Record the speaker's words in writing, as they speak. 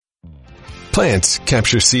Plants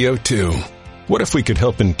capture CO2. What if we could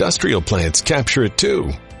help industrial plants capture it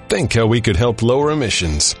too? Think how we could help lower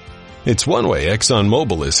emissions. It's one way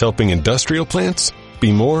ExxonMobil is helping industrial plants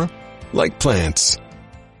be more like plants.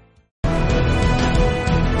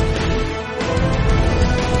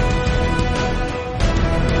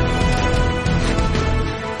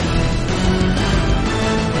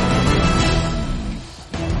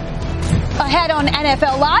 Ahead on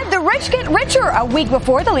NFL Live, the rich get richer. A week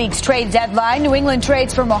before the league's trade deadline, New England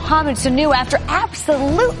trades for Mohamed Sanu after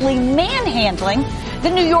absolutely manhandling the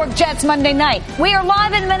New York Jets Monday night. We are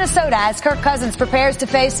live in Minnesota as Kirk Cousins prepares to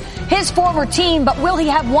face his former team, but will he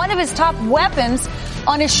have one of his top weapons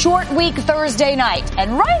on a short week Thursday night?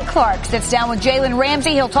 And Ryan Clark sits down with Jalen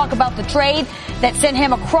Ramsey. He'll talk about the trade that sent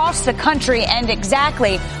him across the country and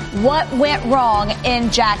exactly what went wrong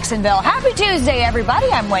in Jacksonville. Happy Tuesday, everybody.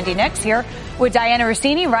 I'm Wendy Nix here with Diana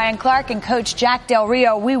Rossini, Ryan Clark, and Coach Jack Del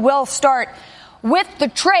Rio. We will start with the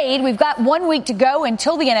trade. We've got 1 week to go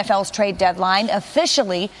until the NFL's trade deadline.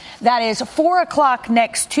 Officially, that is 4 o'clock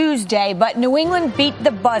next Tuesday, but New England beat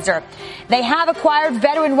the buzzer. They have acquired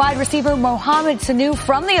veteran wide receiver Mohamed Sanu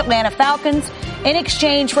from the Atlanta Falcons in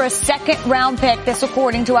exchange for a second-round pick, this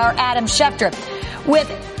according to our Adam Schefter. With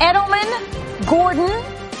Edelman, Gordon,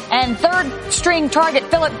 and third-string target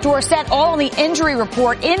Philip Dorsett all on the injury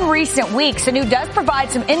report in recent weeks, Sanu does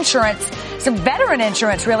provide some insurance, some veteran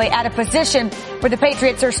insurance, really, at a position where the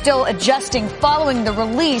Patriots are still adjusting following the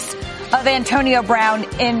release of Antonio Brown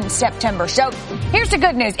in September. So here's the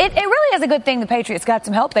good news. It really is a good thing the Patriots got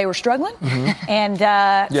some help. They were struggling. Mm-hmm. And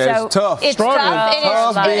so it's tough. It's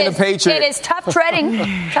tough being a Patriot. It is tough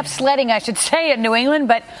tough sledding, I should say, in New England.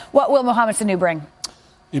 But what will Mohamed Sanu bring?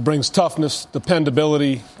 He brings toughness,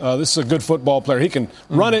 dependability. This is a good football player. He can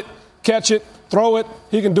run it, catch it, throw it.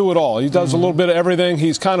 He can do it all. He does a little bit of everything.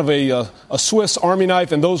 He's kind of a Swiss Army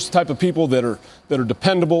knife, and those type of people that are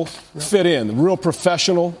dependable fit in. Real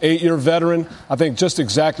professional, 8-year veteran. I think just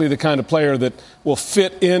exactly the kind of player that will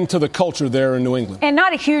fit into the culture there in New England. And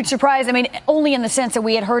not a huge surprise. I mean, only in the sense that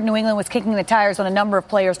we had heard New England was kicking the tires on a number of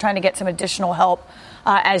players trying to get some additional help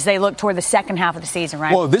as they look toward the second half of the season,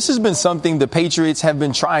 right? Well, this has been something the Patriots have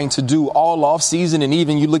been trying to do all off season, and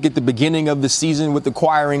even you look at the beginning of the season with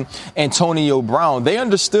acquiring Antonio Brown. They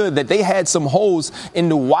understood that they had some holes in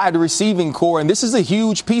the wide receiving core, and this is a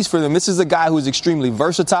huge piece for them. This is a guy who is extremely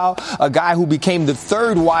versatile, a guy who became the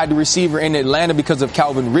third wide receiver in Atlanta because of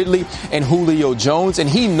Calvin Ridley and Julio Jones, and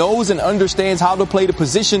he knows and understands how to play the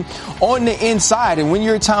position on the inside. And when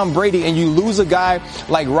you're Tom Brady and you lose a guy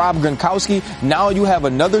like Rob Gronkowski, now you have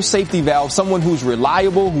another safety valve, someone who's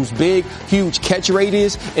reliable, who's big, huge catch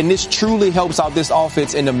radius, and this truly helps out this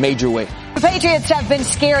offense in a major way. The Patriots have been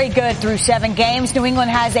scary good through 7 games. New England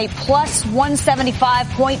has a plus 175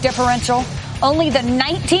 point differential. Only the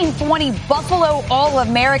 1920 Buffalo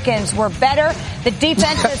All-Americans were better. The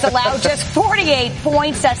defense has allowed just 48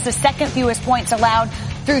 points. That's the second fewest points allowed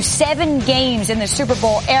through 7 games in the Super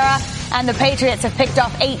Bowl era. And the Patriots have picked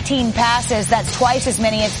off 18 passes. That's twice as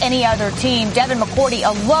many as any other team. Devin McCourty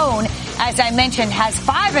alone, as I mentioned, has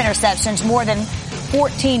 5 interceptions, more than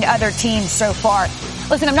 14 other teams so far.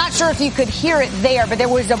 Listen, I'm not sure if you could hear it there, but there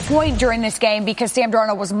was a point during this game because Sam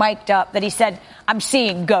Darnold was mic'd up that he said, "I'm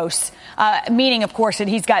seeing ghosts," meaning, of course, that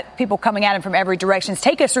he's got people coming at him from every direction.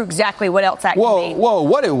 Take us through exactly what else that can mean. Well,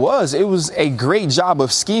 what it was a great job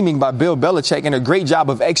of scheming by Bill Belichick and a great job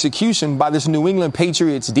of execution by this New England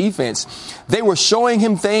Patriots defense. They were showing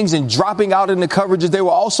him things and dropping out in the coverages. They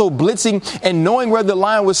were also blitzing and knowing where the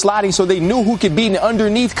line was sliding, so they knew who could be in the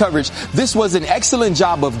underneath coverage. This was an excellent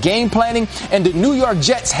job of game planning, and the New York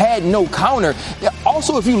Jets had no counter.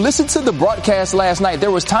 Also, if you listen to the broadcast last night, there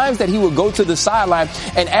was times that he would go to the sideline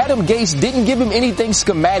and Adam Gase didn't give him anything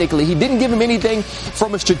schematically. He didn't give him anything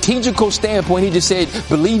from a strategical standpoint. He just said,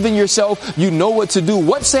 believe in yourself. You know what to do.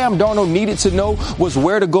 What Sam Darnold needed to know was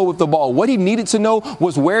where to go with the ball. What he needed to know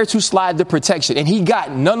was where to slide the protection. And he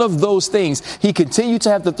got none of those things. He continued to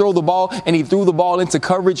have to throw the ball, and he threw the ball into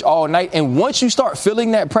coverage all night. And once you start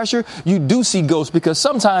feeling that pressure, you do see ghosts, because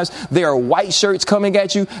sometimes there are white shirts coming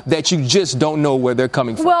at you that you just don't know where they're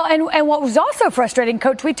coming from. Well, and what was also frustrating,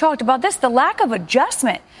 Coach, we talked about this, the lack of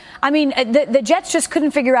adjustment. I mean, the Jets just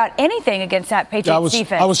couldn't figure out anything against that Patriots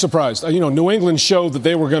defense. I was surprised. New England showed that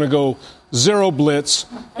they were going to go zero blitz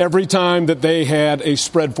every time that they had a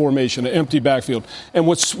spread formation, an empty backfield. And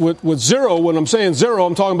with zero, when I'm saying zero,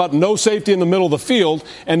 I'm talking about no safety in the middle of the field,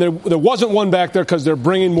 and there wasn't one back there because they're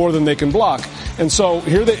bringing more than they can block. And so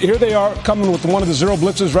here they are coming with one of the zero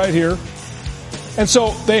blitzes right here. And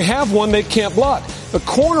so they have one they can't block. The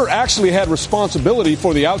corner actually had responsibility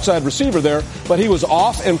for the outside receiver there, but he was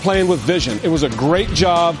off and playing with vision. It was a great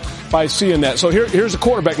job by seeing that. So here's the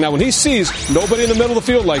quarterback. Now, when he sees nobody in the middle of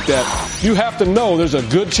the field like that, you have to know there's a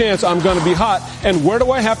good chance I'm going to be hot. And where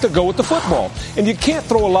do I have to go with the football? And you can't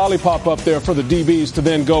throw a lollipop up there for the DBs to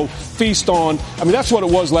then go feast on. I mean, that's what it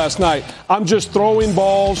was last night. I'm just throwing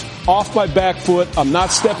balls off my back foot. I'm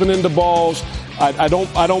not stepping into balls. I don't,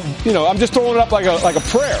 I'm just throwing it up like a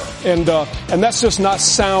prayer. And that's just not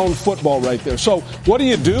sound football right there. So what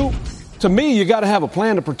do? To me, you got to have a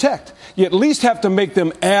plan to protect. You at least have to make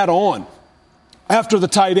them add on after the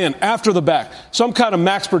tight end, after the back, some kind of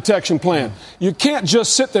max protection plan. You can't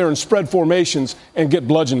just sit there and spread formations and get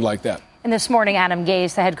bludgeoned like that. And this morning, Adam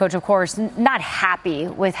Gase, the head coach, of course, not happy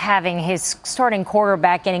with having his starting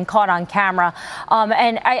quarterback getting caught on camera.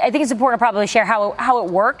 And I think it's important to probably share how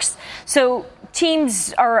it works. So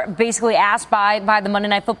teams are basically asked by the Monday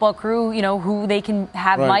Night Football crew, who they can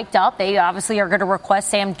have mic'd up. They obviously are going to request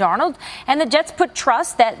Sam Darnold. And the Jets put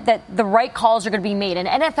trust that the right calls are going to be made. And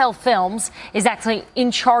NFL Films is actually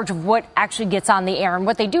in charge of what actually gets on the air. And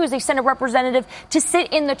what they do is they send a representative to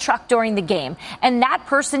sit in the truck during the game. And that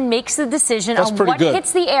person makes the decision on what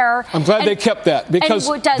hits the air. I'm glad they kept that because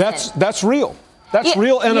that's real. That's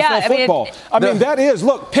real NFL football. That is.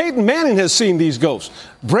 Look, Peyton Manning has seen these ghosts.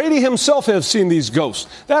 Brady himself has seen these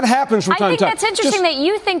ghosts. That happens from time to time. I think that's interesting that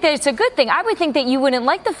you think that it's a good thing. I would think that you wouldn't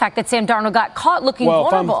like the fact that Sam Darnold got caught looking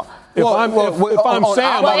vulnerable. If I'm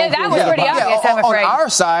Sam, that was pretty obvious, I'm afraid.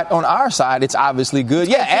 On our side, it's obviously good.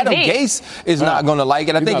 Yeah, Adam Gase is not going to like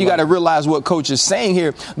it. I think you got to realize what coach is saying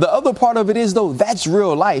here. The other part of it is, though, that's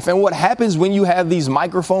real life. And what happens when you have these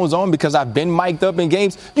microphones on, because I've been mic'd up in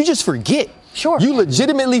games, you just forget. Sure. You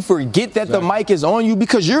legitimately forget that the mic is on you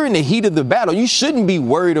because you're in the heat of the battle. You shouldn't be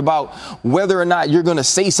worried about whether or not you're going to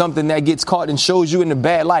say something that gets caught and shows you in a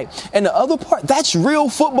bad light. And the other part, that's real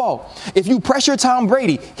football. If you pressure Tom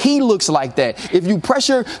Brady, he looks like that. If you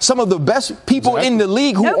pressure some of the best people in the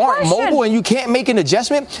league who aren't mobile and you can't make an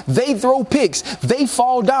adjustment, they throw picks, they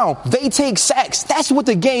fall down, they take sacks. That's what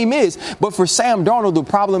the game is. But for Sam Darnold, the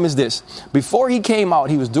problem is this. Before he came out,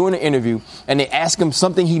 he was doing an interview and they asked him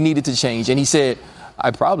something he needed to change. And he said, I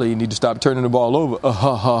probably need to stop turning the ball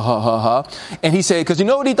over. And he said, because you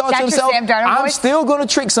know what he thought to himself? I'm still going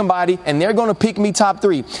to trick somebody, and they're going to pick me top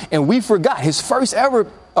 3. And we forgot his first ever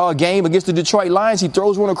game against the Detroit Lions. He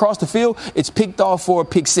throws one across the field. It's picked off for a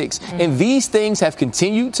pick 6. And these things have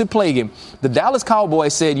continued to plague him. The Dallas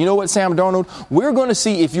Cowboys said, you know what, Sam Darnold? We're going to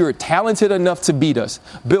see if you're talented enough to beat us.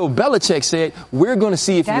 Bill Belichick said, we're going to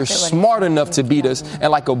see if you're smart enough to beat us. And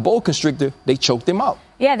like a boa constrictor, they choked him out.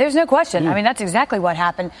 Yeah, there's no question. I mean, that's exactly what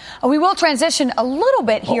happened. We will transition a little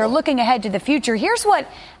bit here, looking ahead to the future. Here's what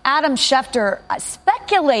Adam Schefter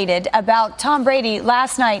speculated about Tom Brady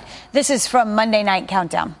last night. This is from Monday Night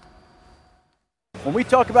Countdown. When we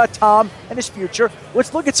talk about Tom and his future,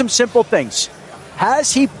 let's look at some simple things.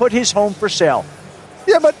 Has he put his home for sale?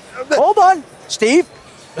 Yeah, but hold on, Steve.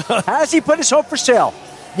 Has he put his home for sale?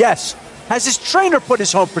 Yes. Has his trainer put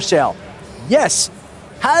his home for sale? Yes.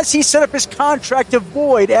 Has he set up his contract to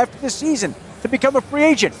void after the season to become a free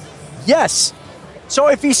agent? Yes. So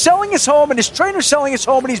if he's selling his home and his trainer's selling his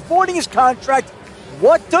home and he's voiding his contract,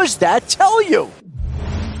 what does that tell you?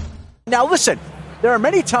 Now listen, there are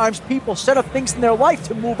many times people set up things in their life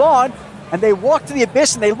to move on, and they walk to the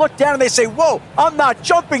abyss and they look down and they say, whoa, I'm not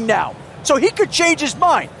jumping now. So he could change his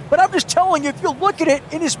mind. But I'm just telling you, if you look at it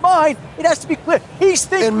in his mind, it has to be clear. He's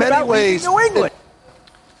thinking about leaving New England.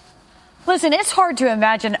 Listen, it's hard to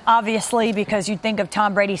imagine, obviously, because you'd think of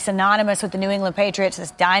Tom Brady synonymous with the New England Patriots,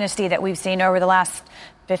 this dynasty that we've seen over the last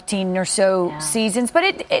 15 or so seasons. But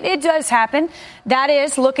it does happen. That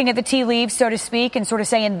is looking at the tea leaves, so to speak, and sort of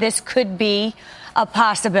saying this could be a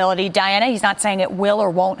possibility. Diana, he's not saying it will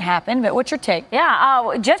or won't happen, but what's your take?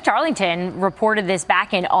 Yeah, Jeff Darlington reported this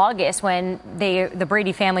back in August when the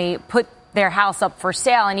Brady family put their house up for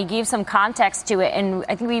sale, and he gave some context to it, and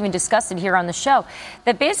I think we even discussed it here on the show,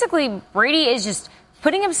 that basically Brady is just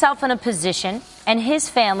putting himself in a position and his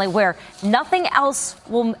family where nothing else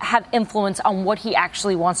will have influence on what he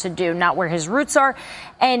actually wants to do, not where his roots are.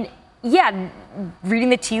 And yeah, reading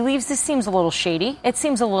the tea leaves, this seems a little shady. It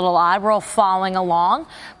seems a little odd. We're all following along.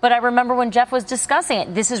 But I remember when Jeff was discussing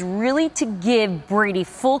it, this is really to give Brady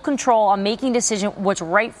full control on making decisions what's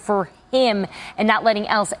right for him and not letting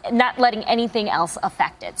anything else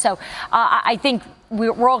affect it. So I think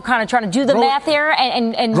we're all kind of trying to do the math here.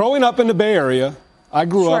 And growing up in the Bay Area, I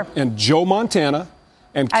grew up in Joe Montana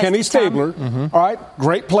and Kenny Stabler. All right,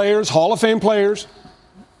 great players, Hall of Fame players.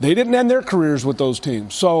 They didn't end their careers with those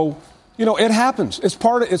teams. So It happens. It's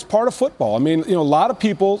part of football. I mean, a lot of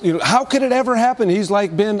people, how could it ever happen? He's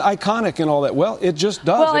been iconic and all that. Well, it just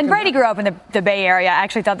does. Well, and Brady grew up in the Bay Area. I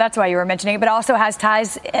actually thought that's why you were mentioning it, but also has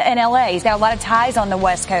ties in L.A. He's got a lot of ties on the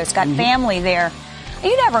West Coast, got family there.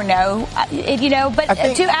 You never know, but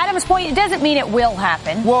to Adam's point, it doesn't mean it will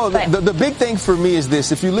happen. Well, the big thing for me is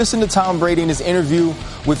this. If you listen to Tom Brady in his interview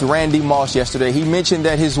with Randy Moss yesterday, he mentioned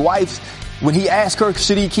that his wife, when he asked her,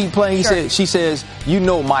 should he keep playing, she says, you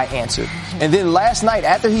know my answer. And then last night,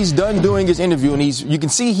 after he's done doing his interview, and you can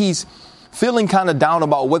see he's feeling kind of down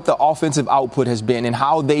about what the offensive output has been and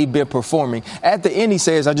how they've been performing. At the end, he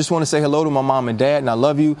says, I just want to say hello to my mom and dad, and I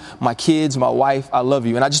love you. My kids, my wife, I love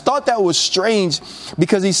you. And I just thought that was strange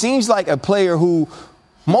because he seems like a player who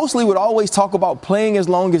mostly would always talk about playing as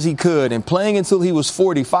long as he could and playing until he was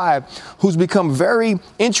 45, who's become very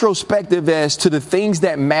introspective as to the things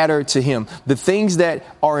that matter to him, the things that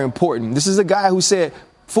are important. This is a guy who said,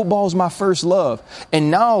 football's my first love. And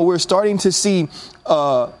now we're starting to see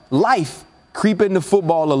life creep into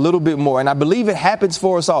football a little bit more. And I believe it happens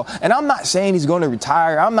for us all. And I'm not saying he's going to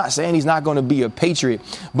retire. I'm not saying he's not going to be a Patriot.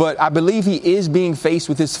 But I believe he is being faced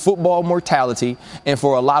with his football mortality. And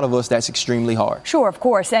for a lot of us, that's extremely hard. Sure, of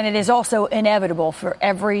course. And it is also inevitable for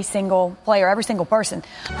every single player, every single person.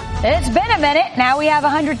 It's been a minute. Now we have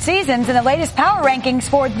 100 seasons. And the latest power rankings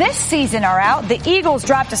for this season are out. The Eagles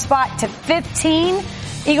dropped a spot to 15.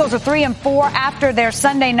 Eagles are 3-4 after their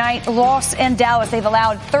Sunday night loss in Dallas. They've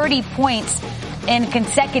allowed 30 points in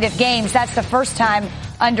consecutive games. That's the first time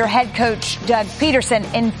under head coach Doug Peterson.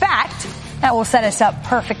 In fact, that will set us up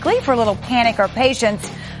perfectly for a little panic or patience.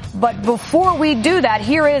 But before we do that,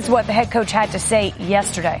 here is what the head coach had to say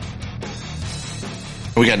yesterday.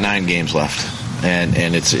 We got 9 games left, and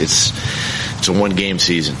it's a one-game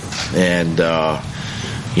season. And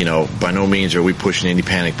by no means are we pushing any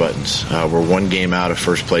panic buttons. We're one game out of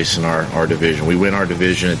first place in our division. We win our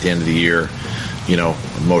division at the end of the year,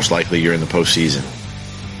 most likely you're in the postseason.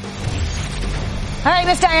 All right,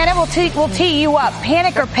 Miss Diana, we'll tee you up.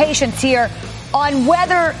 Panic or patience here on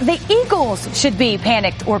whether the Eagles should be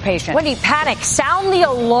panicked or patient. Wendy, panic. Sound the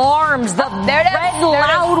alarms, the red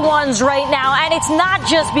loud ones right now. And it's not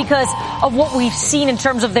just because of what we've seen in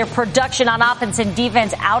terms of their production on offense and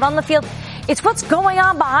defense out on the field. It's what's going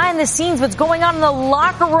on behind the scenes, what's going on in the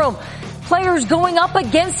locker room. Players going up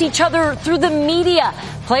against each other through the media.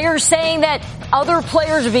 Players saying that other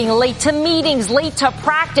players are being late to meetings, late to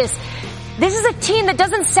practice. This is a team that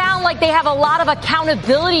doesn't sound like they have a lot of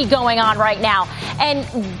accountability going on right now. And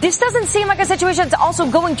this doesn't seem like a situation that's also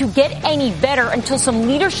going to get any better until some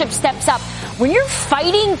leadership steps up. When you're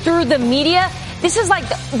fighting through the media, this is like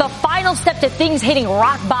the final step to things hitting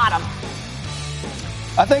rock bottom.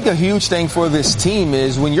 I think a huge thing for this team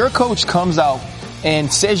is when your coach comes out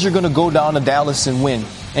and says you're going to go down to Dallas and win,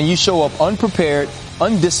 and you show up unprepared,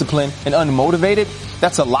 undisciplined, and unmotivated,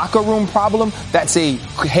 that's a locker room problem. That's a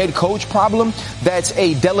head coach problem. That's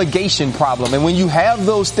a delegation problem. And when you have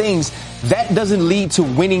those things, that doesn't lead to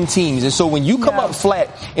winning teams. And so when you come up flat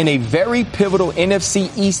in a very pivotal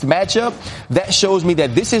NFC East matchup, that shows me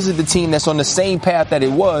that this isn't the team that's on the same path that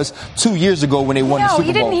it was 2 years ago when they won the Super Bowl. No,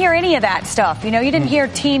 you didn't hear any of that stuff. You didn't hear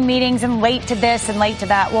team meetings and late to this and late to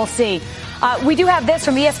that. We'll see. We do have this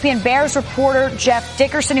from ESPN Bears reporter Jeff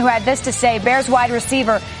Dickerson, who had this to say. Bears wide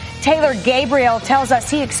receiver Taylor Gabriel tells us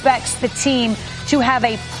he expects the team to have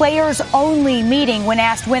a players-only meeting. When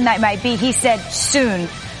asked when that might be, he said soon.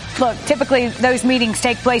 Look, typically those meetings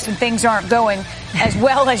take place when things aren't going as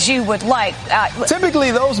well as you would like.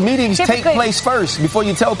 Typically those meetings take place first before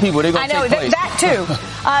you tell people they're going to take place. I know,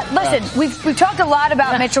 that too. Listen, we've talked a lot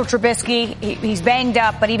about Mitchell Trubisky. He's banged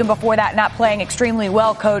up, but even before that, not playing extremely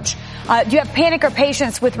well, Coach. Do you have panic or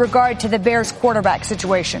patience with regard to the Bears quarterback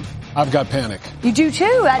situation? I've got panic. You do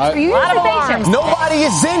too. That's for you. Patience. Nobody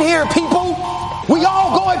is in here, people. We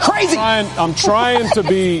all going crazy. I'm trying to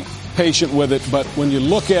be patient with it, but when you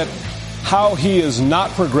look at how he is not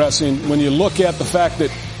progressing, when you look at the fact that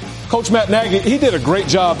Coach Matt Nagy, he did a great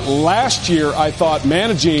job last year, I thought,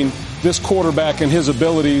 managing this quarterback and his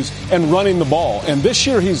abilities and running the ball. And this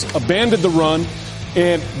year he's abandoned the run,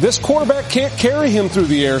 and this quarterback can't carry him through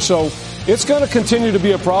the air. So it's going to continue to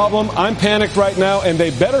be a problem. I'm panicked right now, and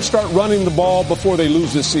they better start running the ball before they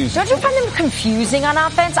lose this season. Don't you find them confusing on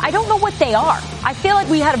offense? I don't know what they are. I feel like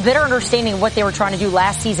we had a better understanding of what they were trying to do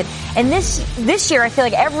last season. And this year, I feel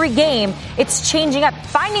like every game, it's changing up.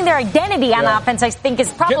 Finding their identity on offense, I think,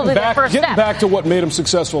 is probably the first step. Getting back to what made them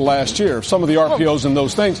successful last year, some of the RPOs and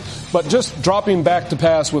those things. But just dropping back to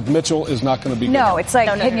pass with Mitchell is not going to be good. No, it's like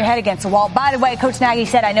hitting your head against a wall. By the way, Coach Nagy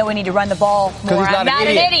said, I know we need to run the ball more. He's not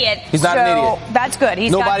an idiot. He's not an idiot. That's good.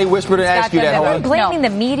 Nobody whispered and asked you that. We're blaming the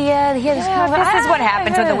media. This is what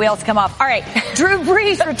happens when the wheels come off. All right, Drew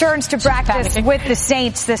Brees returns to practice with the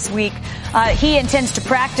Saints this week. He intends to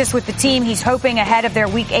practice with the team. He's hoping ahead of their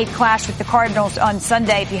Week 8 clash with the Cardinals on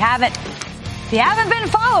Sunday. If you haven't been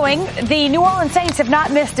following, the New Orleans Saints have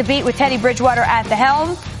not missed a beat with Teddy Bridgewater at the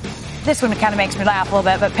helm. This one kind of makes me laugh a little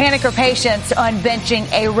bit, but panic or patience on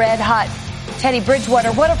benching a red-hot Teddy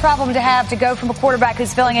Bridgewater. What a problem to have to go from a quarterback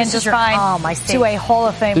who's filling in just fine to a Hall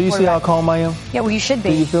of Fame quarterback. Do you see how calm I am? Yeah, well, you should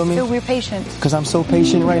be. Do you feel me? So we're patient. Because I'm so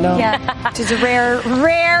patient right now? Yeah, which is a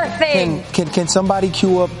rare thing. Can somebody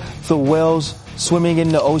cue up the whales swimming in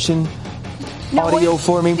the ocean audio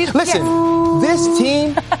for me? Listen, this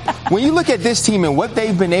team, when you look at this team and what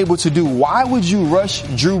they've been able to do, why would you rush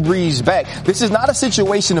Drew Brees back? This is not a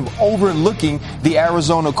situation of overlooking the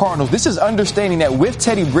Arizona Cardinals. This is understanding that with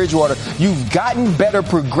Teddy Bridgewater, you've gotten better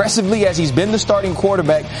progressively as he's been the starting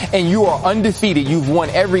quarterback, and you are undefeated. You've won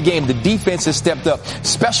every game. The defense has stepped up.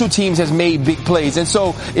 Special teams has made big plays. And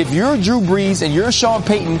so if you're Drew Brees and you're Sean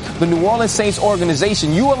Payton, the New Orleans Saints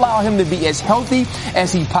organization, you allow him to be as healthy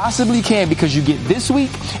as he possibly can, because you get this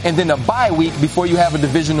week and then a bye week before you have a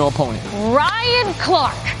divisional opponent. Ryan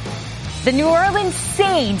Clark. The New Orleans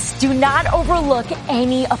Saints do not overlook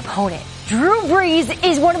any opponent. Drew Brees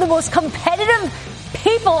is one of the most competitive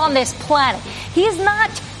people on this planet. He is not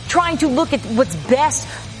trying to look at what's best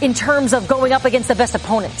in terms of going up against the best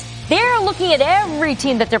opponents. They're looking at every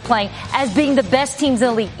team that they're playing as being the best teams in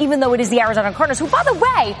the league, even though it is the Arizona Cardinals, who, by the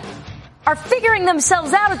way, are figuring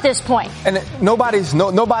themselves out at this point. And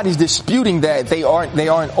nobody's disputing that they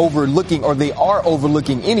aren't overlooking, or they are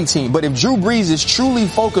overlooking any team. But if Drew Brees is truly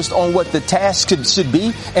focused on what the task should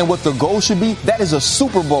be and what the goal should be, that is a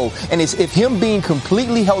Super Bowl. And it's if him being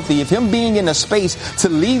completely healthy, if him being in a space to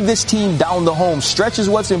lead this team down the home stretch is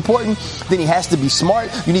what's important, then he has to be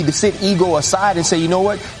smart. You need to sit ego aside and say, you know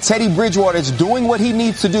what, Teddy Bridgewater is doing what he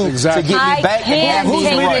needs to do to get me back. Who's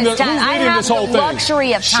leading this whole thing?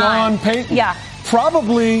 Luxury of time. Sean Payton. Yeah.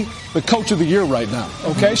 Probably the coach of the year right now.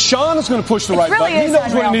 Okay, Sean is going to push the right button. He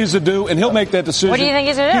knows what he needs to do, and he'll make that decision. What do you think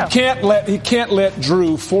he's going to do? He can't let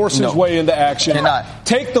Drew force his way into action.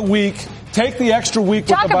 Take the week. Take the extra week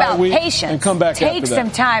with the bye week and come back after that. Take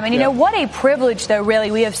some time. And you know, what a privilege, though, really.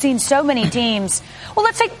 We have seen so many teams. Well,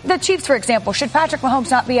 let's take the Chiefs, for example. Should Patrick Mahomes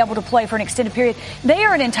not be able to play for an extended period? They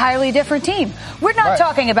are an entirely different team. We're not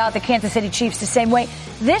talking about the Kansas City Chiefs the same way.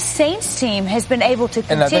 This Saints team has been able to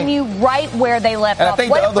continue right where they left off. I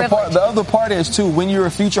think the other part is, too, when you're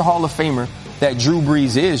a future Hall of Famer, that Drew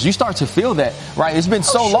Brees is, you start to feel that, right? It's been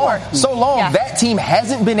so long. That team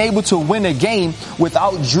hasn't been able to win a game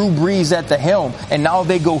without Drew Brees at the helm, and now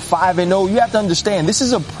they go 5-0. You have to understand, this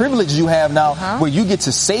is a privilege you have now where you get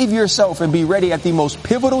to save yourself and be ready at the most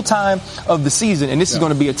pivotal time of the season, and this is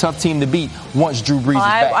going to be a tough team to beat once Drew Brees is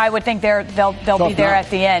back. I would think they'll be there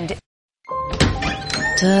at the end.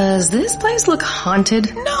 Does this place look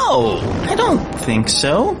haunted? No, I don't think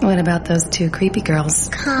so. What about those two creepy girls?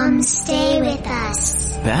 Come stay with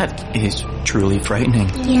us. That is truly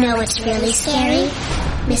frightening. You know what's really scary?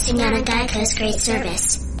 Missing out on Geico's great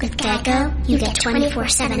service. With Geico, you get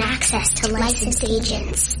 24/7 access to licensed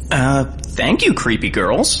agents. Thank you, creepy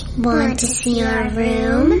girls. Want to see our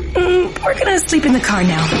room? We're gonna sleep in the car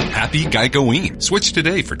now. Happy Geico-ing. Switch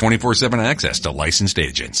today for 24/7 access to licensed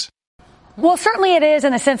agents. Well, certainly it is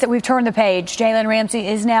in the sense that we've turned the page. Jalen Ramsey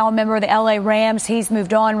is now a member of the L.A. Rams. He's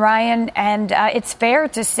moved on, Ryan, and it's fair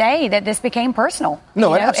to say that this became personal.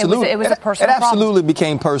 No, absolutely. It was a personal problem. It absolutely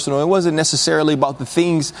became personal. It wasn't necessarily about the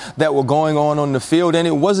things that were going on the field, and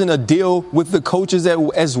it wasn't a deal with the coaches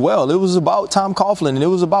as well. It was about Tom Coughlin, and it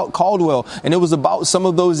was about Caldwell, and it was about some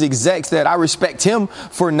of those execs that I respect him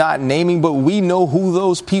for not naming, but we know who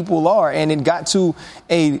those people are, and it got to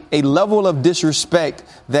a level of disrespect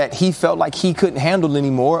that he felt like he couldn't handle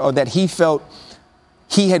anymore, or that he felt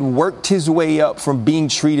he had worked his way up from being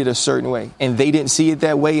treated a certain way, and they didn't see it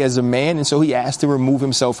that way as a man, and so he asked to remove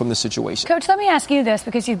himself from the situation. Coach, let me ask you this,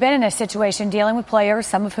 because you've been in this situation dealing with players,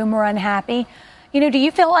 some of whom were unhappy. You know, do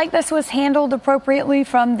you feel like this was handled appropriately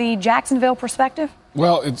from the Jacksonville perspective?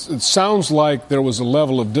 Well, it sounds like there was a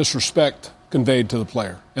level of disrespect conveyed to the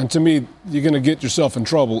player. And to me, you're going to get yourself in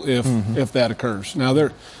trouble if that occurs. Now,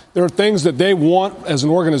 there are things that they want as an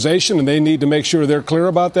organization, and they need to make sure they're clear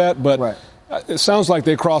about that. But it sounds like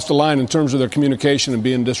they crossed the line in terms of their communication and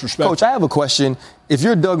being disrespectful. Coach, I have a question. if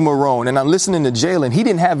you're Doug Marrone, and I'm listening to Jalen, he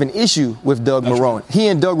didn't have an issue with Doug Marrone. He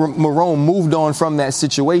and Doug Marrone moved on from that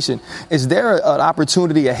situation. Is there an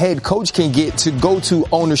opportunity a head coach can get to go to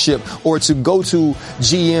ownership or to go to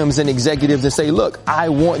GMs and executives and say, look, I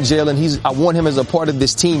want Jalen. I want him as a part of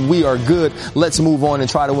this team. We are good. Let's move on and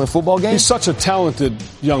try to win football games. He's such a talented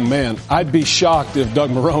young man. I'd be shocked if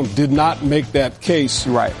Doug Marrone did not make that case to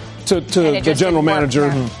the general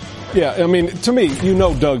manager. Yeah, I mean, to me,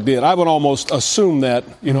 Doug did. I would almost assume that.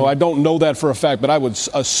 I don't know that for a fact, but I would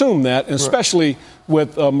assume that, especially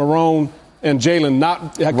with Marrone and Jalen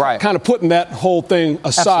not kind of putting that whole thing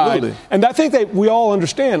aside. Absolutely. And I think that we all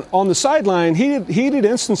understand on the sideline, heated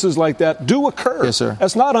instances like that do occur. Yes, sir.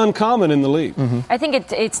 That's not uncommon in the league. I think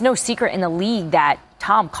it's no secret in the league that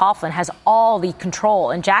Tom Coughlin has all the control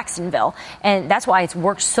in Jacksonville, and that's why it's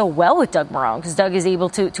worked so well with Doug Marrone, because Doug is able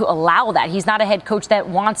to allow that. He's not a head coach that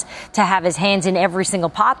wants to have his hands in every single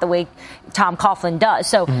pot the way Tom Coughlin does.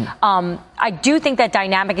 So I do think that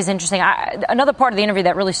dynamic is interesting. Another part of the interview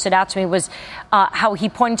that really stood out to me was how he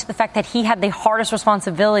pointed to the fact that he had the hardest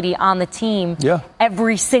responsibility on the team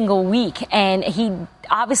every single week, and he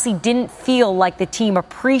obviously didn't feel like the team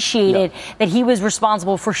appreciated that he was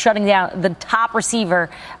responsible for shutting down the top receiver,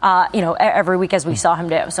 every week as we saw him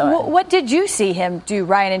do. So, what did you see him do,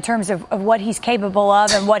 Ryan, in terms of what he's capable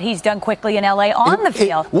of and what he's done quickly in LA on the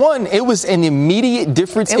field? It was an immediate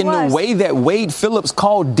difference the way that Wade Phillips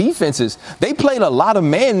called defenses. They played a lot of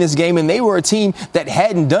man in this game, and they were a team that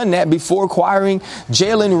hadn't done that before acquiring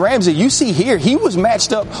Jalen Ramsey. You see here, he was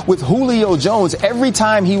matched up with Julio Jones every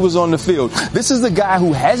time he was on the field. This is the guy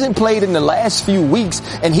who hasn't played in the last few weeks,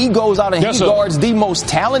 and he goes out and guards the most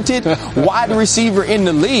talented wide receiver in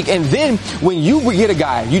the league. And then when you get a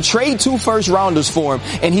guy, you trade 2 first-rounders for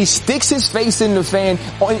him, and he sticks his face in the fan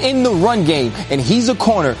in the run game, and he's a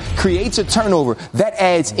corner, creates a turnover, that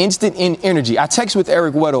adds instant energy. I texted with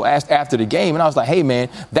Eric Weddle after the game, and I was like, hey, man,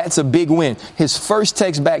 that's a big win. His first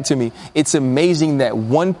text back to me, it's amazing that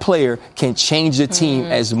one player can change the team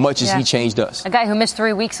as much as he changed us. A guy who missed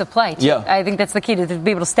 3 weeks of play, too. Yeah. I think that's the key to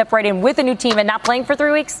be able to step right in with a new team and not playing for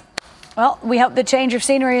 3 weeks. Well, we hope the change of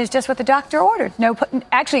scenery is just what the doctor ordered. No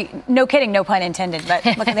kidding, no pun intended, but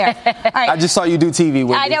look at there. All right. I just saw you do TV,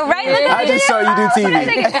 Wendy. I know, right? I just saw you do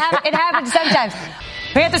TV. It happens sometimes.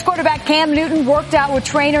 Panthers quarterback Cam Newton worked out with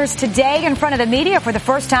trainers today in front of the media for the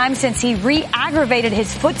first time since he re-aggravated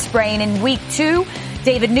his foot sprain in week 2.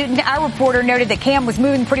 David Newton, our reporter, noted that Cam was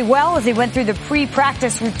moving pretty well as he went through the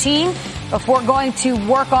pre-practice routine before going to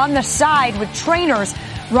work on the side with trainers.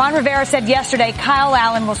 Ron Rivera said yesterday Kyle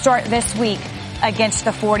Allen will start this week against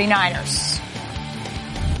the 49ers.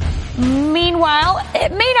 Meanwhile,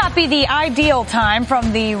 it may not be the ideal time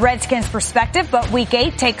from the Redskins' perspective, but Week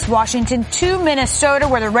 8 takes Washington to Minnesota,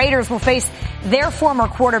 where the Raiders will face their former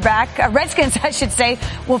quarterback. Redskins, I should say,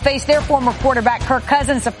 will face their former quarterback, Kirk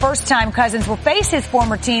Cousins. The first time Cousins will face his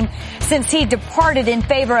former team since he departed in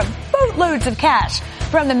favor of boatloads of cash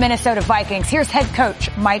from the Minnesota Vikings. Here's head coach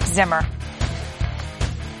Mike Zimmer.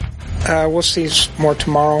 We'll see more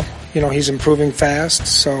tomorrow. He's improving fast,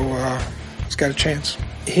 so he's got a chance.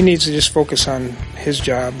 He needs to just focus on his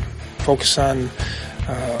job, focus on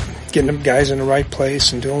getting the guys in the right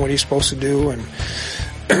place and doing what he's supposed to do. And,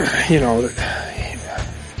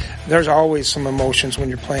 there's always some emotions when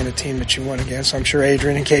you're playing a team that you won against. I'm sure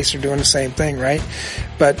Adrian and Case are doing the same thing, right?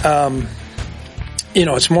 But,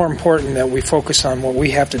 it's more important that we focus on what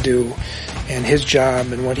we have to do and his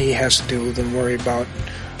job and what he has to do than worry about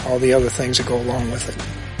all the other things that go along with it.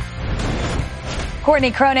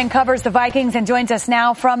 Courtney Cronin covers the Vikings and joins us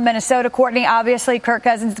now from Minnesota. Courtney, obviously, Kirk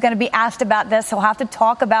Cousins is going to be asked about this. He'll have to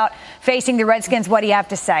talk about facing the Redskins. What do you have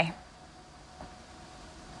to say?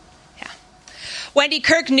 Wendy,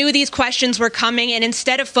 Kirk knew these questions were coming, and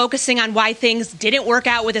instead of focusing on why things didn't work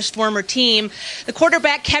out with his former team, the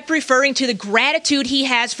quarterback kept referring to the gratitude he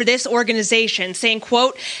has for this organization, saying,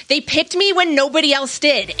 quote, "They picked me when nobody else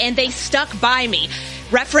did, and they stuck by me."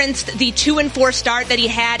 Referenced the 2-4 start that he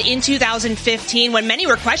had in 2015 when many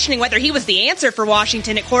were questioning whether he was the answer for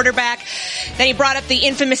Washington at quarterback. Then he brought up the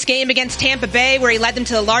infamous game against Tampa Bay where he led them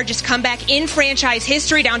to the largest comeback in franchise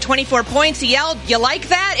history, down 24 points. He yelled, "You like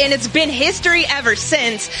that?" And it's been history ever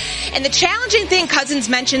since. And the challenging thing Cousins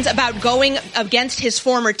mentions about going against his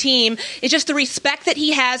former team is just the respect that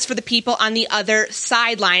he has for the people on the other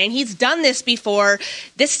sideline. And he's done this before,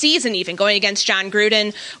 this season even, going against John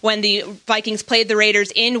Gruden when the Vikings played the Raiders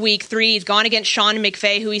Raiders in Week 3. He's gone against Sean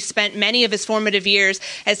McVay, who he spent many of his formative years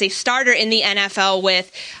as a starter in the NFL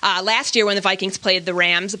with last year when the Vikings played the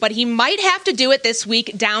Rams. But he might have to do it this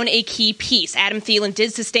week down a key piece. Adam Thielen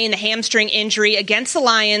did sustain the hamstring injury against the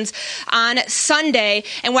Lions on Sunday.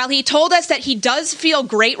 And while he told us that he does feel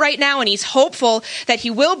great right now and he's hopeful that he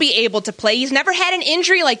will be able to play, he's never had an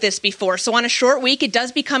injury like this before. So on a short week, it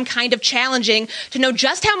does become kind of challenging to know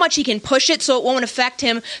just how much he can push it so it won't affect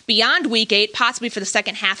him beyond Week 8, possibly for the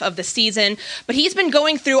second half of the season. But he's been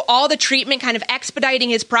going through all the treatment, kind of expediting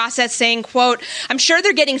his process, saying, quote, "I'm sure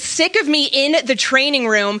they're getting sick of me in the training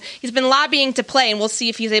room." He's been lobbying to play, and we'll see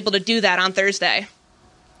if he's able to do that on Thursday.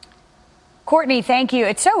 Courtney, thank you.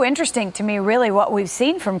 It's so interesting to me, really, what we've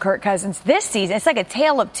seen from Kirk Cousins this season. It's like a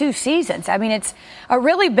tale of two seasons. I mean, it's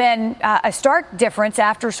really been a stark difference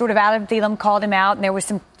after sort of Adam Thielen called him out and there was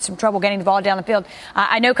some trouble getting the ball down the field.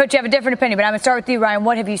 I know, Coach, you have a different opinion, but I'm going to start with you, Ryan.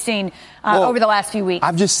 What have you seen over the last few weeks?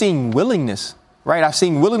 I've just seen willingness. Right, I've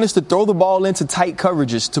seen willingness to throw the ball into tight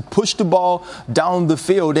coverages, to push the ball down the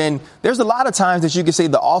field. And there's a lot of times that you can say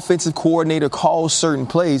the offensive coordinator calls certain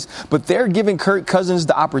plays, but they're giving Kirk Cousins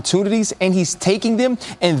the opportunities and he's taking them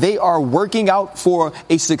and they are working out for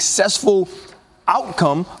a successful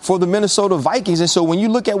outcome for the Minnesota Vikings. And so when you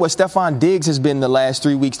look at what Stephon Diggs has been the last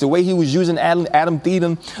 3 weeks, the way he was using Adam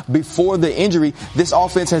Thielen before the injury, this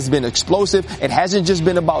offense has been explosive. It hasn't just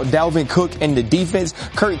been about Dalvin Cook and the defense.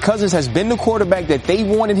 Kirk Cousins has been the quarterback that they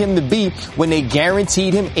wanted him to be when they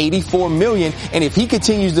guaranteed him $84 million. And if he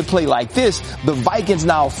continues to play like this, the Vikings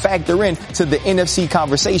now factor in to the NFC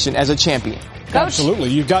conversation as a champion. Coach? Absolutely.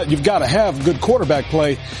 You've got to have good quarterback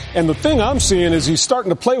play. And the thing I'm seeing is he's starting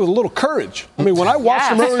to play with a little courage. I mean, when I watched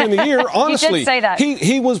him earlier in the year, honestly, he did say that.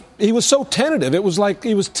 He was so tentative. It was like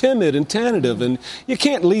he was timid and tentative. And you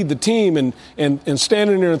can't lead the team and stand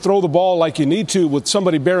in there and throw the ball like you need to with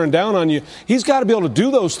somebody bearing down on you. He's got to be able to do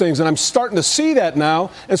those things. And I'm starting to see that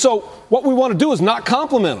now. And so what we want to do is not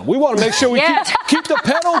compliment him. We want to make sure we keep the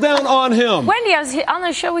pedal down on him. Wendy, I was on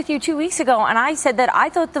the show with you 2 weeks ago, and I said that I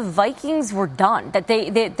thought the Vikings were done, that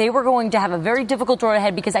they were going to have a very difficult road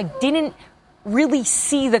ahead because I didn't really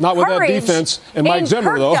see the Not courage. Not with that defense and Mike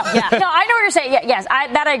Zimmer, though. No, I know what you're saying. Yes,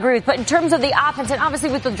 that I agree with. But in terms of the offense, and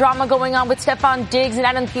obviously with the drama going on with Stephon Diggs and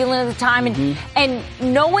Adam Thielen at the time, and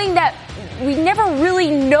knowing that we never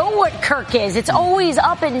really know what Kirk is. It's always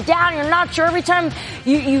up and down. You're not sure every time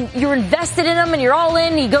you're invested in him and you're all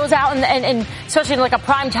in. He goes out and especially in like a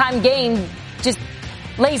primetime game, just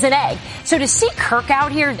lays an egg. So to see Kirk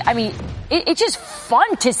out here, I mean, it's just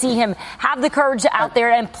fun to see him have the courage out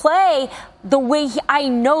there and play the way I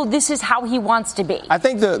know this is how he wants to be. I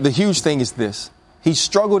think the huge thing is this. He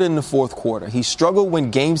struggled in the fourth quarter. He struggled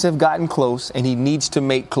when games have gotten close, and he needs to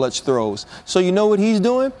make clutch throws. So you know what he's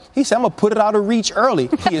doing? He said, I'm going to put it out of reach early.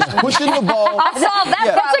 He is pushing the ball. I'll solve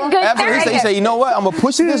that. That's a good theory. He said, you know what? I'm going to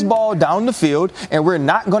push this ball down the field, and we're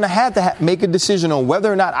not going to have to make a decision on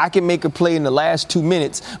whether or not I can make a play in the last 2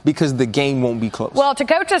 minutes because the game won't be close. Well, to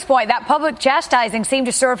Coach's point, that public chastising seemed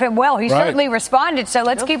to serve him well. He certainly responded, so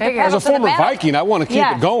let's keep the pedal to the metal. As a former Viking, I want to keep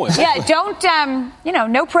it going. Yeah,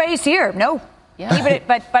 don't, no praise here. No. Keep it,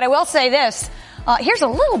 but I will say this. Here's a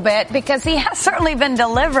little bit because he has certainly been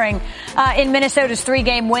delivering in Minnesota's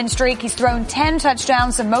 3-game win streak. He's thrown 10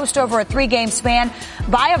 touchdowns, the most over a 3-game span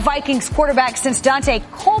by a Vikings quarterback since Dante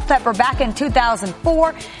Culpepper back in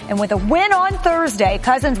 2004. And with a win on Thursday,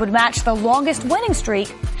 Cousins would match the longest winning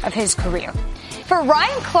streak of his career. For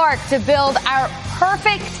Ryan Clark to build our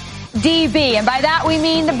perfect DB, and by that we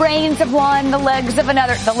mean the brains of one, the legs of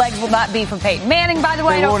another. The legs will not be from Peyton Manning, by the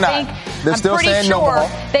way. They will not. They're still saying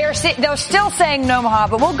Omaha. They're still saying Omaha,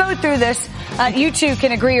 but we'll go through this. You two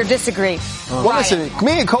can agree or disagree. Well, listen,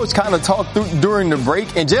 me and Coach kind of talked during the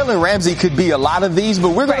break, and Jalen Ramsey could be a lot of these, but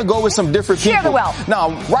we're going to go with some different people. Share the wealth.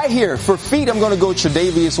 Now, right here, for feet, I'm going to go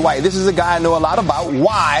Tre'Davious White. This is a guy I know a lot about.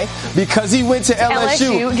 Why? Because he went to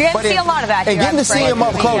LSU. You're going to see a lot of that. And getting to see him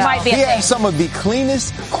up close, he has some of the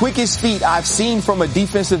cleanest, quickest feet I've seen from a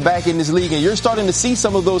defensive back in this league, and you're starting to see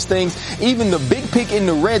some of those things, even the big pick in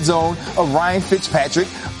the red zone of Ryan Fitzpatrick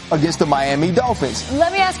against the Miami Dolphins.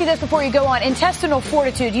 Let me ask you this before you go on. Intestinal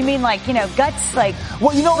fortitude, you mean like, guts, like...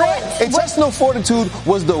 Well, you know what? Intestinal fortitude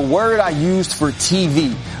was the word I used for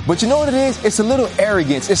TV. But you know what it is? It's a little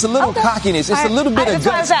arrogance. It's a little cockiness. It's a little bit of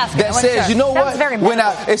guts that says, you know what? When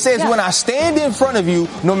I stand in front of you,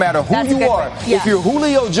 no matter who you are, if you're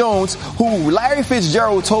Julio Jones, who Larry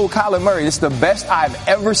Fitzgerald told Kyler Murray, it's the best I've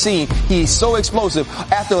ever seen. He's so explosive.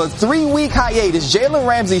 After a 3-week hiatus, Jalen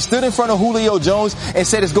Ramsey stood in front of Julio Jones and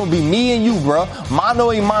said, it's going to be me and you, bro.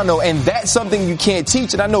 Mano a mano. And that's something you can't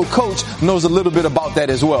teach. And I know Coach knows a little bit about that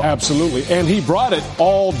as well. Absolutely. And he brought it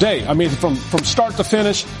all day. I mean, from start to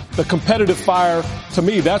finish, the competitive fire, to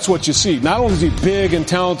me, that's what you see. Not only is he big and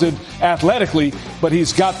talented athletically, but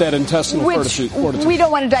he's got that intestinal fortitude. We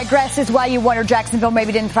don't want to digress is why you wonder Jacksonville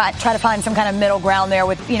maybe didn't try to find some kind of middle ground there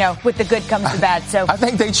with the good comes the bad. So I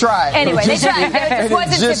think they tried. Anyway, they tried. It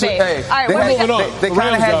wasn't to be. Hey, all right, they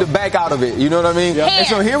kind of had to back out of it. You know what I mean? Yeah. And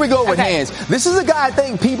so here we go with hands. This is a guy I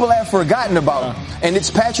think people have forgotten about, and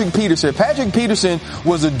it's Patrick Peterson. Patrick Peterson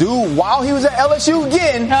was a dude while he was at LSU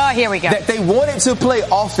again. Oh, here we go. That they wanted to play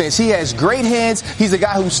offense. He has great hands. He's a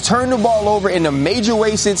guy who's turned the ball over in a major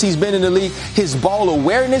way since he's been in the league. His ball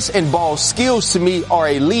awareness and ball skills to me are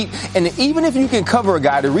elite. And even if you can cover a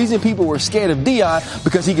guy, the reason people were scared of Deion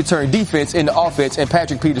because he could turn defense into offense, and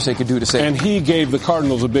Patrick Peterson could do the same. And he gave the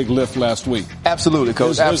Cardinals a big lift last week. Absolutely,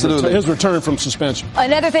 Coach. Absolutely. His return from suspension.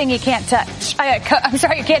 Another thing you can't touch. I'm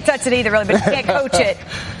sorry, you can't touch it either, really, but you can't coach it.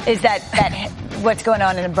 Is that what's going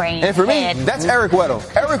on in the brain? And for me, that's Eric Weddle.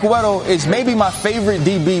 Eric Weddle is maybe my favorite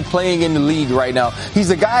DB playing in the league right now. He's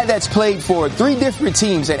a guy that's played for 3 different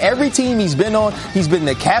teams, and every team he's been on, he's been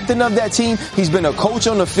the captain of that team, he's been a coach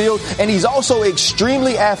on the field, and he's also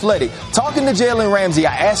extremely athletic. Talking to Jalen Ramsey,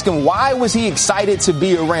 I asked him why was he excited to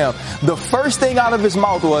be around. The first thing out of his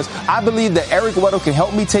mouth was, I believe that Eric Weddle can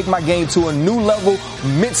help me take my game to a new level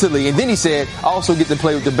mentally. And then he said, I also get to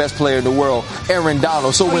play with the best player in the world, Aaron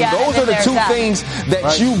Donald. So when those are the two things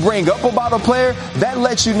that you bring up about a player, that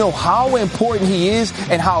lets you know how important he is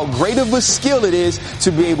and how great of a skill it is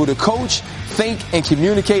to be able to coach, think, and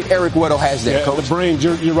communicate. Eric Weddle has that, Coach. The brain,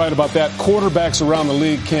 you're right about that. Quarterbacks around the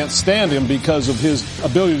league can't stand him because of his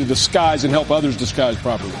ability to disguise and help others disguise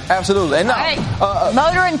properly. Absolutely. And now,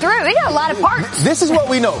 motoring through. He got a lot of parts. This is what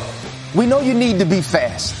we know. We know you need to be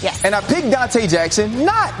fast. Yes. And I picked Dante Jackson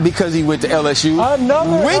not because he went to LSU.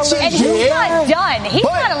 And he's not done. He's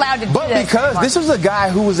not allowed to do this. But because this was a guy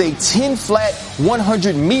who was a 10-flat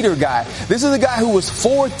 100-meter guy. This is a guy who was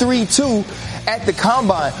 4.32 at the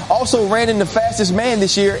combine. Also ran in the fastest man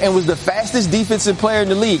this year and was the fastest defensive player in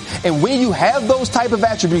the league. And when you have those type of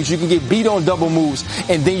attributes, you can get beat on double moves,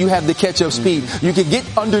 and then you have the catch-up speed. You can get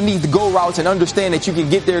underneath the go routes and understand that you can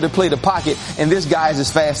get there to play the pocket, and this guy is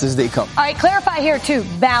as fast as they come. All right, clarify here, too,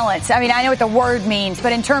 balance. I mean, I know what the word means,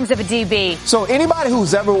 but in terms of a DB. So anybody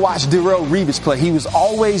who's ever watched Darrelle Revis play, he was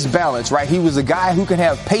always balanced, right? He was a guy who can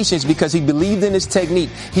have patience because he believed in his technique.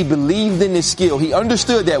 He believed in his skill. He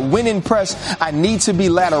understood that when in press, I need to be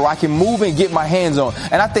lateral. I can move and get my hands on.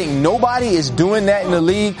 And I think nobody is doing that in the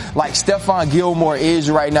league like Stephon Gilmore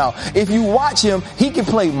is right now. If you watch him, he can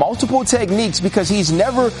play multiple techniques because he's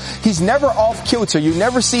never off kilter. You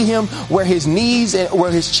never see him where his knees and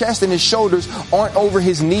where his chest and his shoulders aren't over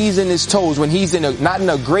his knees and his toes when he's not in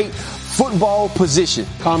a great football position.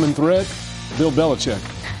 Common thread, Bill Belichick.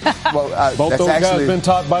 Well, both those guys have been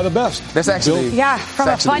taught by the best. That's actually from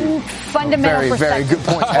a fundamental perspective. Very good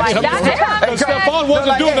point. Stephon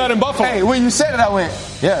wasn't doing that in Buffalo. Hey, when you said it, I went,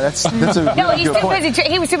 yeah, that's a no, really good point.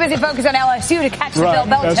 He was too busy focused on LSU to catch the Bill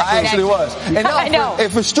Belichick. I actually was. And now,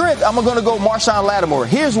 for strength, I'm going to go Marshawn Lattimore.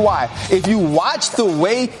 Here's why. If you watch the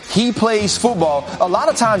way he plays football, a lot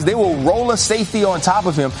of times they will roll a safety on top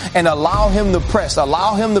of him and allow him to press,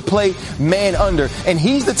 allow him to play man under. And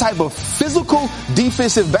he's the type of physical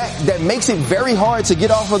defensive back that makes it very hard to get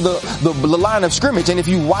off of the line of scrimmage. And if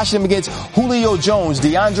you watch him against Julio Jones,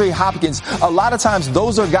 DeAndre Hopkins, a lot of times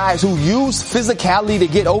those are guys who use physicality to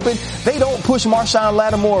get open. They don't push Marshawn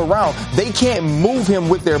Lattimore around. They can't move him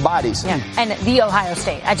with their bodies. Yeah, and the Ohio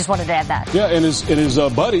State. I just wanted to add that. Yeah, and his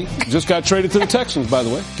buddy just got traded to the Texans, by the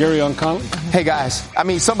way. Gareon Conley. Hey, guys, I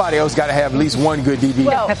mean, somebody else got to have at least one good DB.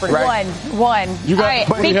 Well, right? one. You got,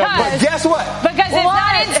 but guess what? Because it's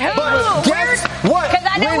not who. Guess what? Because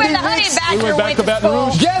I know where the honey badger went to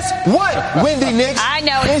school. Guess what? Wendy Nix. I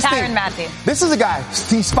know, it's Tyrann Mathieu. This is a guy,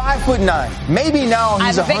 he's 5'9". Maybe now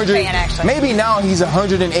he's I'm a big fan, actually. Maybe now he's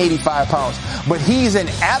 185 pounds. But he's an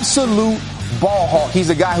absolute ball hawk. He's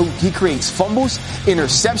a guy he creates fumbles,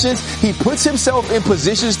 interceptions. He puts himself in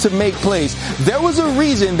positions to make plays. There was a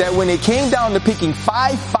reason that when it came down to picking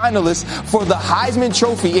 5 finalists for the Heisman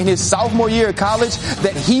Trophy in his sophomore year of college,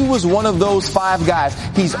 that he was one of those 5 guys.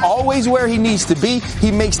 He's always where he needs to be.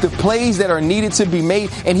 He makes the plays that are needed to be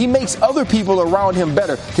made, and he makes other people around him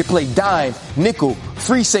better. He can play dime, nickel,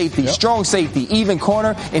 free safety, strong safety, even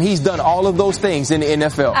corner, and he's done all of those things in the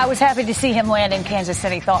NFL. I was happy to see him land in Kansas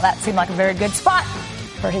City. Thought that seemed like a very good spot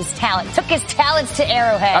for his talent. Took his talents to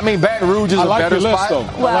Arrowhead. I mean, Baton Rouge is a better spot. Though.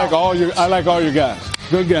 Well, I like all your guys.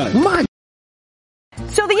 Good guys.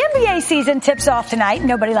 So the NBA season tips off tonight.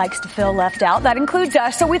 Nobody likes to feel left out. That includes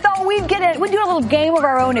us. So we thought we'd do a little game of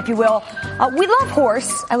our own, if you will. We love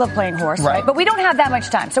horse. I love playing horse, right? But we don't have that much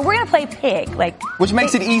time. So we're going to play pig. Which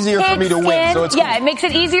makes it easier for me to win. So it's cool. It makes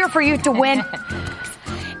it easier for you to win.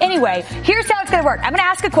 Anyway, here's how it's going to work. I'm going to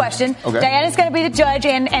ask a question. Okay. Diana's going to be the judge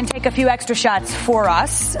and take a few extra shots for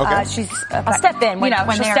us. Okay. I'll step in when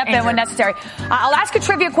she'll step in when necessary. I'll ask a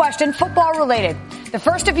trivia question, football related. The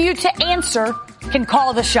first of you to answer can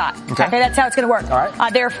call the shot. Okay, that's how it's going to work. All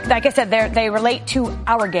right. They're, like I said, they relate to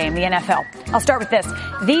our game, the NFL. I'll start with this.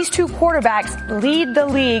 These two quarterbacks lead the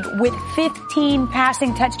league with 15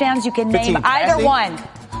 passing touchdowns. You can name either one.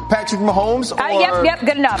 Patrick Mahomes? Yep,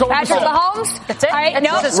 good enough. Patrick Mahomes. That's it? All right,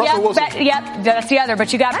 that's the other,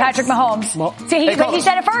 but you got Patrick Mahomes. See, he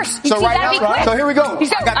said it first. So here we go.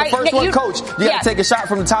 I got the first one, Coach. You got to take a shot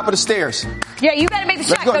from the top of the stairs. Yeah, you got to make the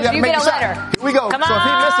shot, Coach. You get a letter. Here we go. Come so if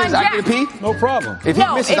he misses, I get a P? No problem. If he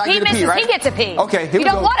misses, I get a P, right? He gets a P. Okay, here we go.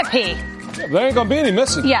 You don't want a P. Yeah, there ain't going to be any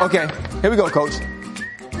missing. Yeah. Okay, here we go, Coach.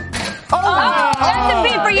 That's a B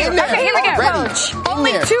for you. Okay, here we go, Coach.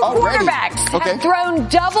 Only two quarterbacks have thrown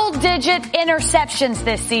double-digit interceptions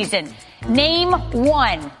this season. Name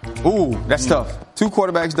one. Ooh, that's tough. Two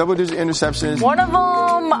quarterbacks, double-digit interceptions. One of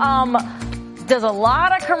them does a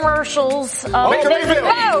lot of commercials. Baker Mayfield.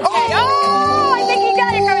 I think you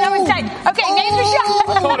got it, Coach. That was tight. Okay, name the shot.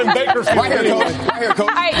 I called him Baker. Right here, Coach. All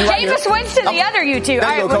right, Jameis wins to the other, you two.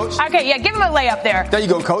 There you go, Coach. Okay, yeah, give him a layup there. There you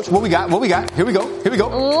go, Coach. What we got? Here we go.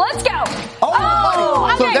 Let's go.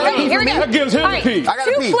 Okay, ready? Here we go. That gives him a P. I got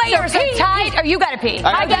a P. Two players are tied. Oh, you got a P.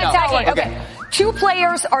 I got a tie. Okay. Two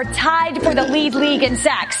players are tied for the lead league in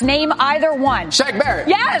sacks. Name either one. Shaq Barrett.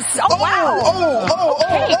 Yes. Oh, wow.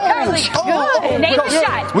 Good. Name the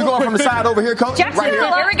shot. We're going from the side over here, Coach. Jackson, right here.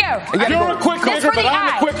 Here we go. You're a quick hitter, but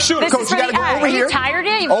I'm a quick shooter. This Coach, you got to go over here. Are you tired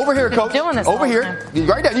yet? Over here, Coach. Doing this over here.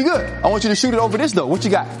 Right there. You good. I want you to shoot it over this, though. What you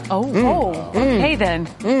got? Okay, then.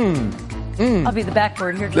 I'll be the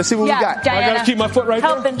backboard here. Let's see what we got. I got to keep my foot right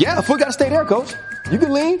there? Yeah, the foot got to stay there, Coach. You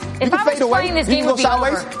can lean. You can fade away. This you game can go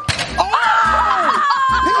sideways.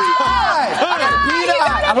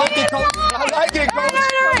 I like it, Coach. That's good.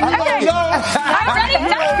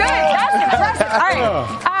 That's impressive. All right.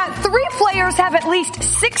 Three players have at least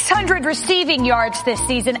 600 receiving yards this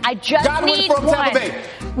season. I just need one. Godwin from Tampa Bay.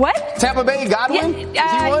 What? Tampa Bay, Godwin? Is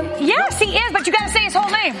he one? Yes, he is, but you got to say his whole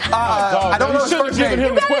name. I don't know his first name.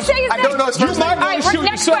 You got to say his name. I don't know his first name. All right,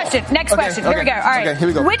 next question. Here we go. All right. Okay, here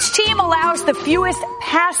we go. Which team allows the fewest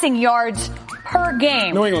passing yards per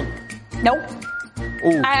game? New England. Nope.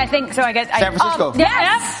 Ooh. I think so. I guess. San Francisco.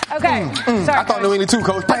 Yes. Okay. Sorry. I thought New England too,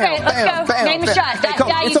 Coach. Okay, let's go. Name a shot. Hey,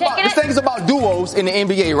 Coach, this thing is about duos in the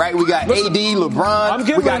NBA, right? We got AD, LeBron,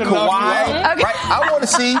 we got Kawhi. Okay. Right? I want to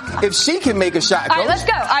see if she can make a shot, Coach. All right, let's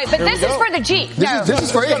go. All right, but this is for the G. This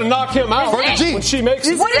is for it. Got to knock him out for the G. When she makes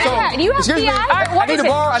it. What is that? Do you have PI? I need a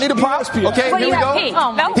bar. I need a prop. Okay, here we go.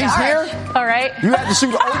 He's here. All right. You have to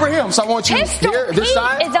shoot over him, so I want you here, this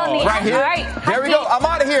side. Is on the right here. All right. There we go. I'm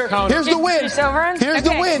out of here. Here's the win. Here's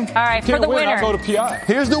the win. All right, for the winner. I'll go to PI.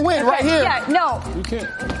 Here's the win right here. Yeah, no. You can't.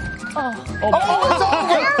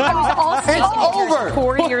 It's over.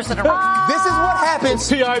 4 years in a row. This is what happens.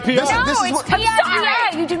 PI. It's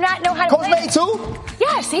PI. You do not know how to play. Coach made two?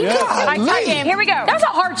 Yes, he did. Here we go. That's a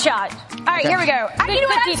hard shot. All right, here we go. You know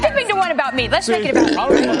what? I'm skipping to one about me. Let's make it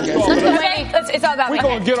about me. It's all about me. We're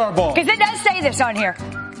going to get our ball. Because it does say this on here.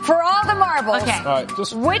 For all the marbles,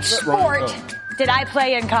 which sport did I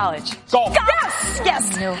play in college? Golf.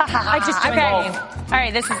 Yes. No. I just joined the game. All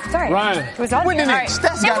right, this is sorry. Ryan. It was on Wendy Nix.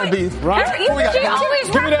 That's got to be. Ryan. You always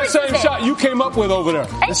give me that same shot you came up with over there.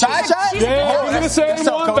 The side shot? Yeah, give me the same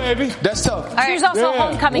one, baby. That's tough. She was also a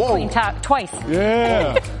homecoming queen twice.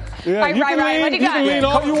 Yeah. Yeah, you can lean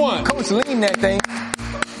all you want. Coach, lean that thing.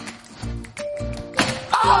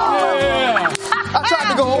 Yeah. I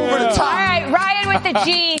tried to go over the top. All right, Ryan with the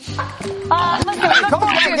G. Let's go.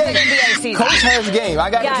 NBA season. Coach has game. I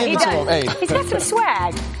got to give it to him. Hey. He's got some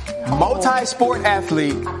swag. Multi-sport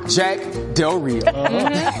athlete, Jack Del Rio.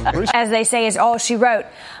 As they say, is all she wrote.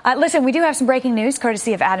 Listen, we do have some breaking news,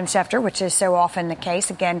 courtesy of Adam Schefter, which is so often the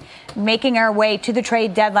case. Again, making our way to the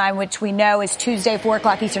trade deadline, which we know is Tuesday, 4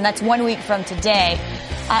 o'clock Eastern. That's 1 week from today.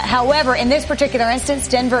 However, in this particular instance,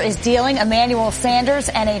 Denver is dealing Emmanuel Sanders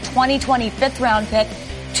and a 2020 fifth-round pick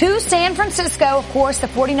to San Francisco. Of course, the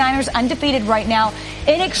 49ers undefeated right now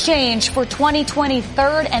in exchange for 2020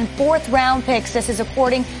 third and fourth round picks. This is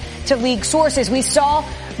according to league sources. We saw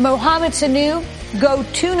Mohamed Sanu go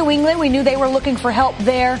to New England. We knew they were looking for help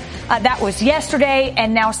there. That was yesterday,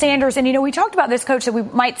 and now Sanders. And, we talked about this, Coach, that we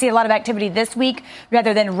might see a lot of activity this week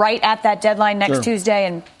rather than right at that deadline next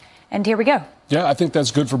Tuesday. And here we go. Yeah, I think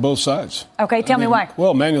that's good for both sides. Okay, tell me why.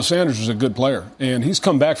 Well, Emmanuel Sanders is a good player, and he's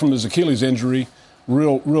come back from his Achilles injury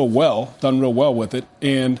real well, done real well with it.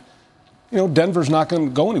 And, Denver's not going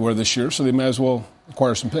to go anywhere this year, so they may as well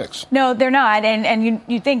acquire some picks. No, they're not. And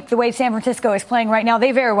you think the way San Francisco is playing right now,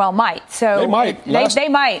 they very well might. So they might. They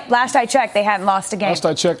might. Last I checked, they hadn't lost a game. Last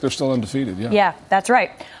I checked, they're still undefeated, yeah. Yeah, that's right.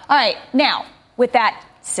 All right, now, with that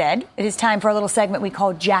said, it is time for a little segment we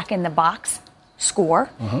call Jack in the Box Score,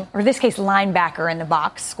 or in this case, linebacker in the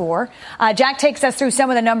box score. Jack takes us through some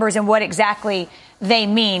of the numbers and what exactly they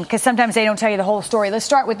mean, because sometimes they don't tell you the whole story. Let's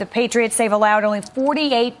start with the Patriots. They've allowed only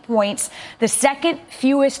 48 points, the second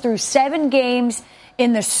fewest through 7 games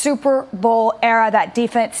in the Super Bowl era. That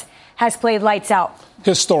defense has played lights out.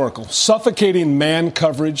 Historical. Suffocating man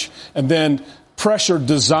coverage and then pressure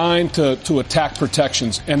designed to attack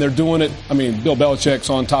protections. And they're doing it. I mean, Bill Belichick's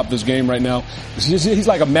on top of his game right now. He's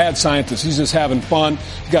like a mad scientist. He's just having fun.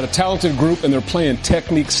 He's got a talented group, and they're playing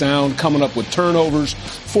technique sound, coming up with turnovers,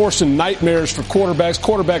 forcing nightmares for quarterbacks.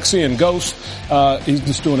 Quarterbacks seeing ghosts. He's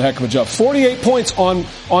just doing a heck of a job. 48 points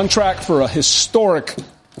on track for a historic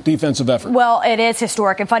defensive effort. Well, it is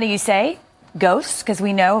historic. And funny you say ghosts, because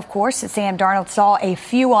we know, of course, that Sam Darnold saw a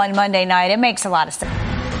few on Monday night. It makes a lot of sense.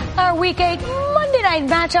 Our Week 8 Monday night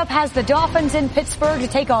matchup has the Dolphins in Pittsburgh to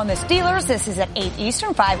take on the Steelers. This is at 8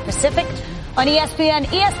 Eastern, 5 Pacific on ESPN,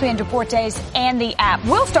 ESPN Deportes, and the app.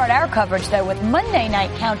 We'll start our coverage, though, with Monday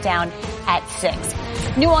Night Countdown at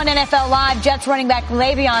 6. New on NFL Live, Jets running back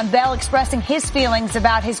Le'Veon Bell expressing his feelings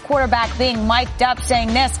about his quarterback being mic'd up,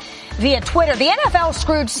 saying this via Twitter. The NFL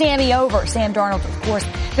screwed Sammy over. Sam Darnold, of course.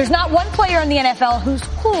 There's not one player in the NFL who's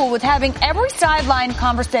cool with having every sideline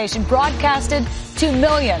conversation broadcasted to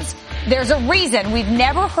millions. There's a reason we've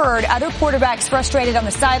never heard other quarterbacks frustrated on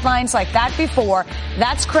the sidelines like that before.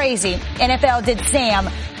 That's crazy. NFL did Sam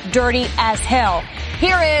dirty as hell.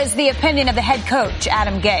 Here is the opinion of the head coach,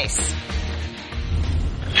 Adam Gase.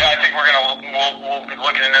 Yeah, I think we'll be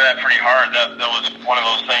looking into that pretty hard. That was one of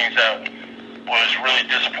those things that was really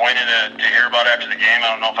disappointing to hear about after the game. I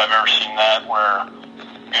don't know if I've ever seen that where,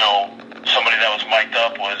 somebody that was mic'd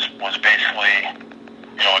up was basically,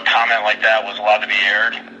 a comment like that was allowed to be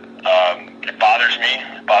aired. It bothers me.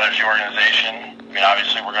 It bothers the organization. I mean,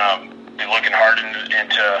 obviously we're going to be looking hard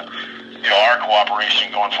into, our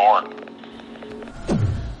cooperation going forward.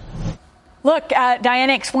 Look,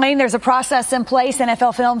 Diana explained there's a process in place.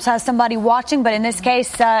 NFL Films has somebody watching, but in this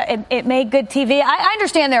case, it made good TV. I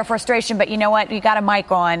understand their frustration, but you know what? You got a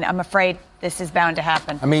mic on. I'm afraid this is bound to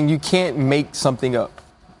happen. I mean, you can't make something up.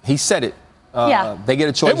 He said it. They get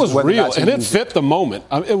a choice. It was real, and it fit the moment.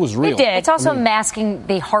 It was real. It did. It's also masking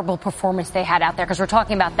the horrible performance they had out there, because we're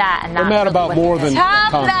talking about that and not mad about more than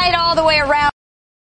top night all the way around.